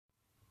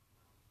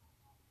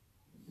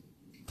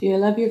Do you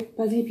love your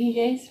fuzzy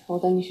PJs? Well,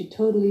 then you should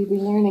totally be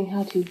learning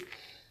how to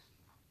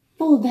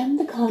fold them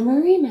the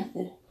KonMari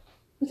method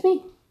with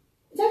me.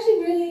 It's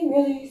actually really,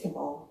 really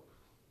simple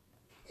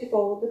to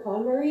fold the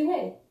KonMari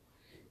way.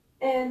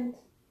 And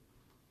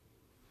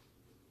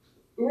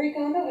Marie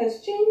Kondo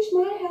has changed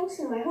my house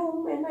and my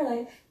home and my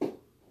life for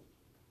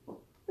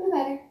the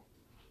better.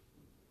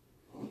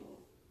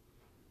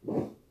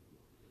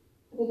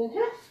 Put it in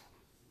half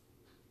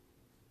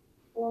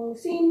along the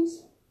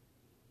seams.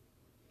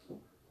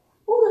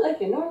 Fold it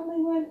like you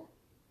normally would.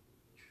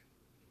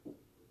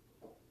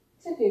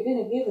 Except you're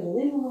going to give it a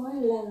little more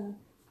love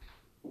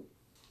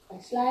by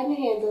sliding a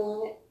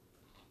handle on it.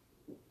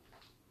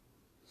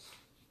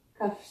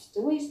 Cuffs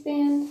to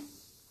waistband,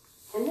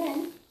 and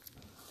then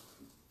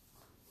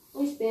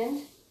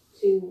waistband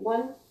to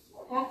 1/2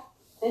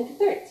 and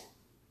 2/3.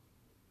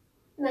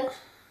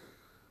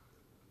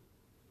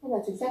 And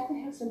that's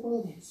exactly how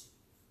simple it is.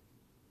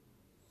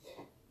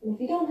 And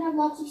if you don't have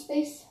lots of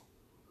space,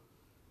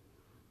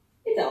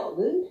 it's all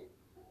good.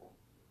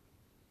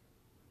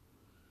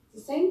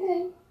 It's the same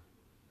thing.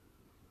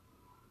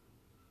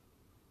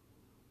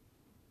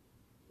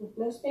 With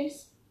no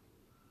space,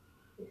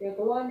 if you're at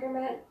the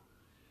laundromat,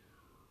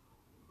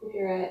 if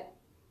you're at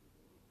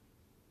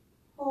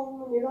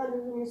home and your laundry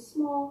room is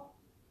small,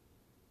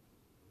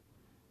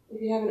 if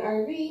you have an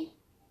RV,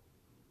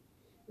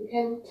 you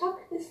can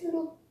tuck this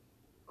little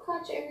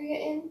crotch area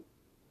in,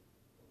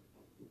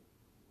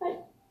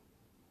 but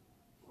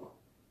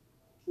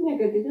you're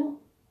good to go.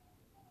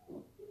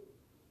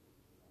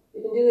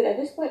 You can do it at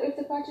this point if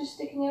the crotch is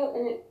sticking out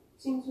and it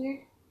seems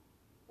weird,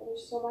 and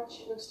there's so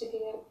much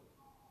sticking out.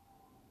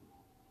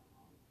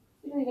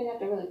 You don't even have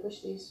to really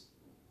push these.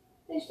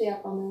 They stay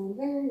up on their own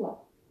very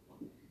well.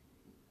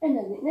 And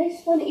then the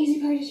nice, fun,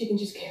 easy part is you can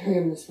just carry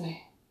them this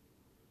way.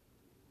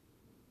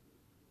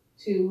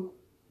 To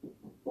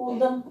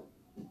fold them,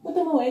 put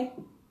them away,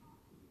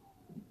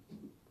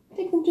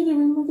 take them to the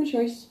room of their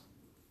choice,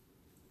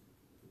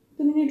 put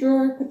them in your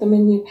drawer, put them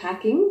in your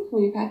packing,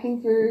 when you're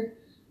packing for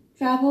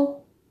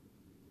travel.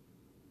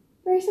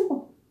 Very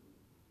simple.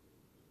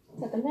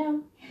 Set them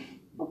down,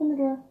 open the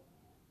drawer,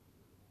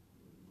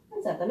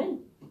 and set them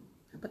in.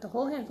 Put the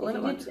whole handful in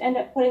at once. If you end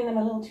up putting them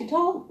a little too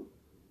tall,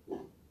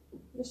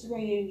 this is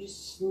where you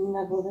just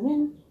snuggle them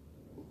in.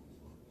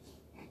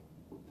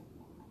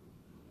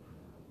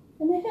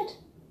 And they fit.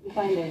 If you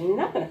find they're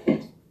not going to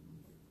fit,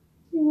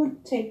 you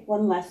would take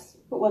one less,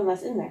 put one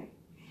less in there.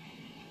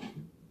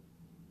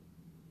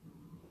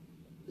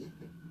 And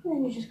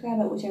then you just grab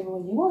out whichever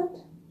one you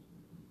want.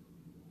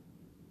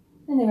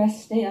 And the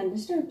rest stay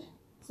undisturbed.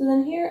 So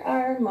then here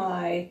are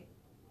my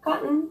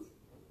cottons.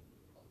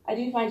 I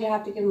do find you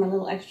have to give them a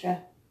little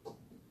extra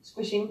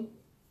squishing,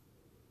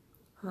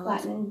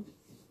 flattening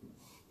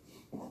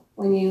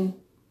when you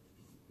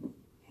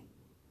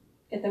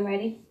get them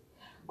ready.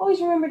 Always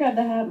remember to have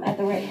them at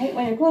the right height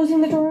when you're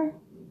closing the drawer.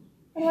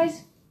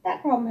 Otherwise,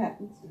 that problem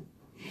happens.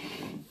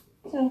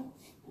 So,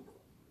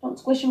 don't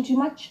squish them too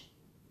much.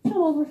 Don't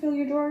overfill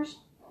your drawers.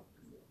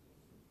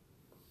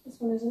 This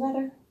one is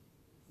another.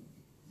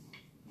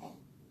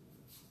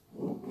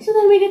 So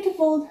then we get to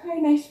fold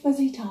our nice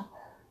fuzzy top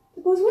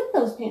that goes with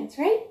those pants,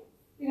 right?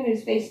 You're going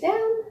to face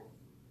down,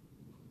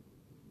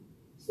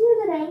 smooth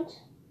it out,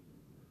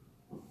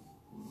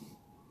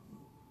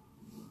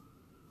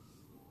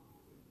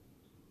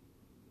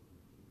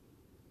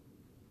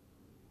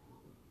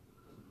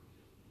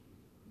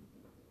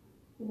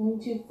 we're going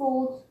to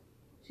fold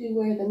to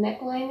where the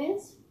neckline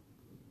is.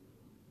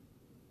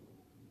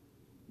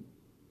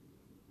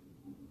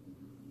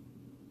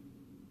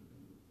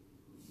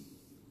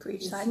 For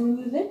each side.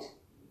 Smooth it.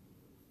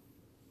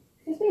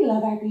 Because we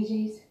love our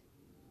PJs.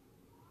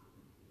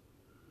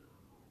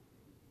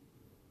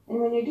 And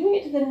when you're doing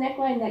it to the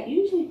neckline, that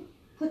usually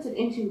puts it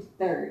into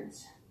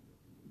thirds.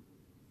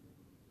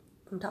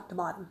 From top to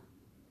bottom.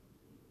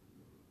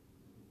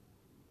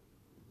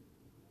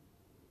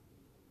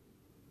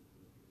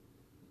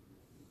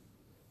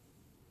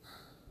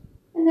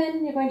 And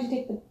then you're going to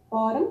take the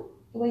bottom,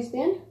 the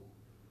waistband,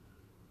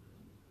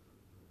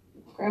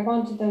 grab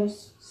onto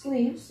those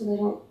sleeves so they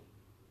don't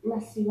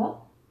mess you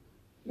up.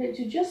 Put it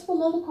to just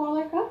below the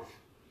collar cuff.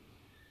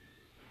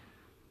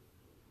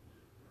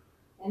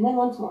 And then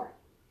once more.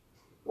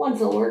 Once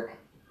will work.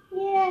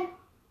 Yeah.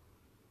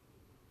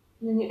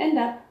 And then you end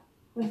up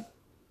with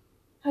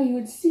how you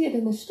would see it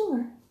in the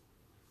store.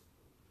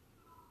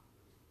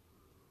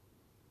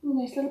 A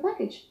nice little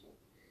package.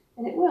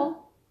 And it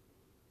will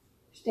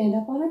stand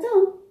up on its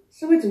own.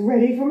 So it's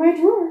ready for my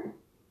drawer.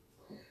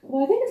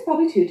 Well, I think it's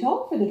probably too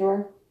tall for the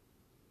drawer.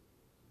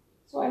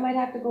 So I might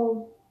have to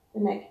go the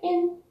neck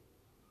in,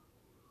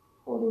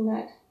 holding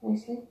that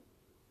nicely.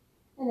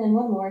 And then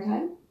one more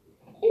time.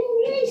 And then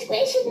really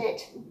squishing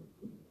it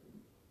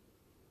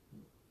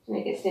to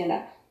make it stand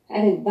up.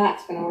 I think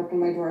that's going to work in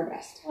my drawer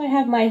best. I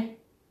have my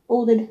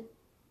folded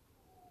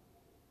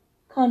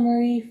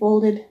KonMari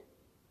folded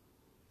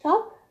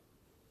top.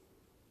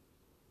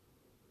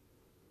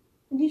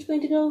 And he's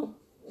going to go,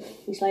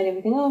 we slide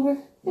everything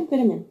over and fit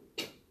him in.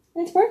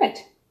 And it's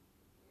perfect.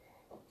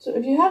 So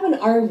if you have an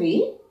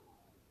RV,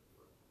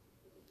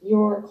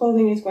 your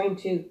clothing is going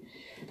to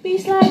be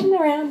sliding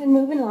around and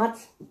moving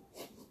lots.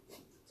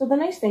 So the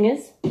nice thing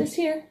is, this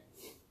here,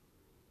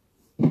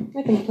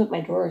 I can put my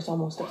drawers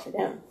almost upside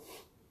down.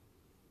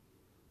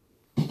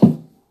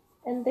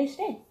 And they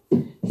stay.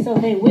 So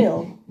they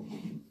will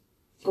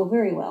go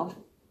very well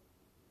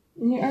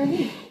in your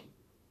RV.